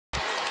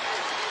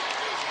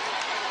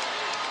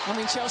I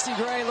mean, Chelsea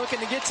Gray looking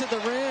to get to the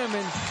rim,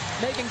 and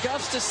Megan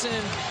Gustafson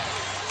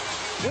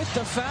with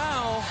the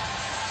foul.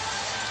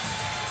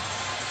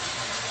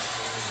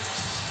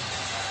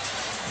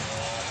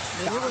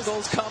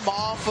 Goggles come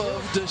off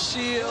of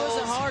DeShields. It was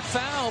a hard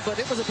foul, but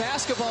it was a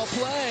basketball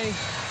play.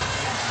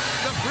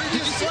 The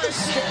previous play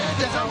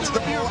stare-downs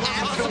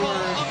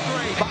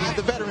afterward by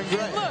the veteran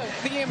Gray. Look,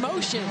 the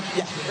emotion,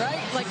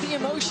 right? Like the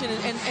emotion,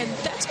 and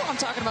that's what I'm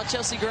talking about.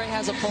 Chelsea Gray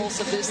has a pulse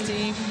of this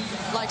team.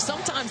 Like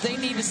sometimes they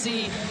need to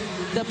see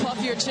the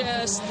puff your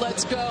chest,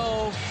 let's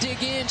go,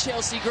 dig in,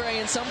 Chelsea Gray,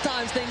 and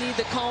sometimes they need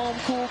the calm,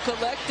 cool,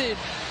 collected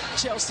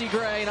Chelsea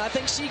Gray. And I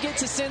think she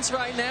gets a sense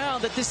right now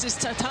that this is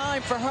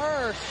time for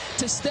her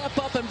to step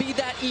up and be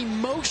that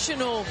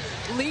emotional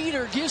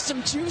leader, give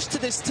some juice to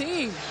this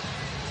team.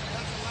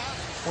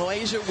 Well,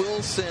 Asia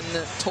Wilson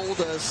told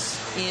us,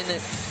 in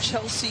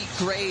Chelsea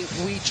Gray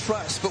we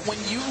trust. But when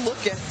you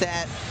look at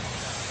that,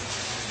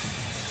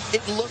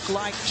 it looked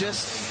like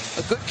just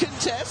a good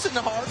contest and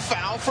a hard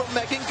foul from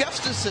Megan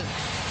Gustafson.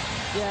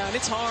 Yeah, and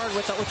it's hard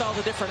with all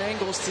the different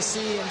angles to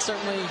see, and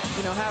certainly,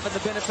 you know, having the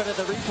benefit of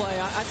the replay.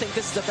 I think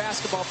this is a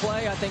basketball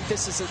play. I think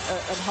this is a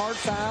hard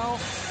foul,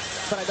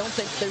 but I don't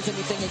think there's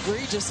anything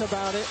egregious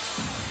about it.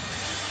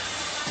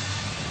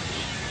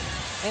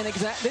 And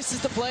this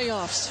is the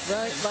playoffs,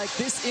 right? Like,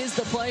 this is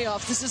the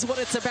playoffs. This is what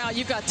it's about.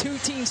 You've got two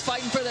teams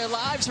fighting for their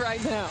lives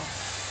right now.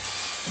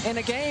 In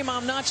a game,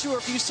 I'm not sure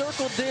if you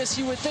circled this,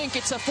 you would think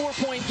it's a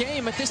 4-point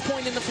game at this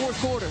point in the fourth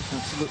quarter.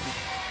 Absolutely.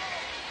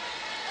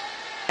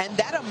 And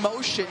that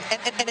emotion,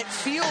 and it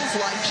feels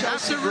like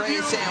Chelsea Gray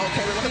is saying,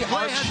 okay, let me the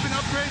play has been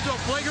upgraded to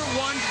a flagrant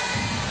 1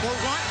 for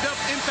wind-up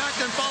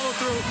impact and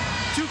follow-through.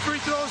 2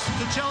 free throws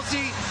to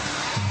Chelsea,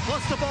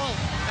 plus the ball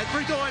at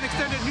free throw line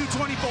extended, new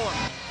 24.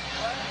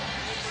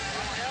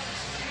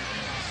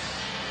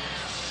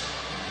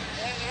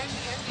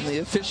 The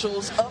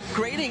officials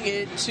upgrading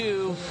it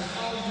to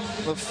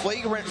a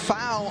flagrant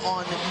foul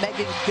on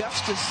Megan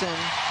Gustafson.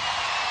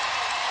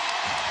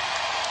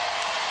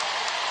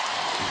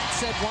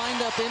 Said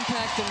wind-up,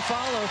 impact, and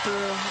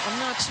follow-through. I'm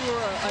not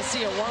sure I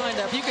see a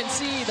wind-up. You can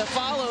see the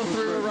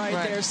follow-through right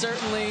there,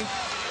 certainly.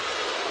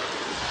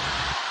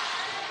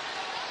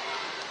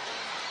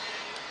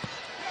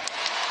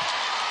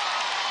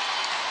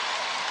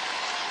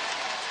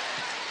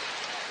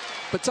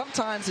 But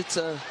sometimes it's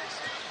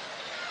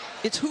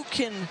who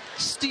can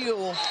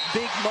steal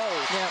big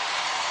mode. Yeah.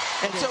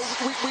 And so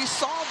we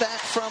saw that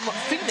from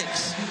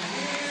Phoenix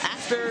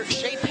after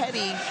Shea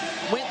Petty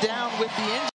went down with the injury.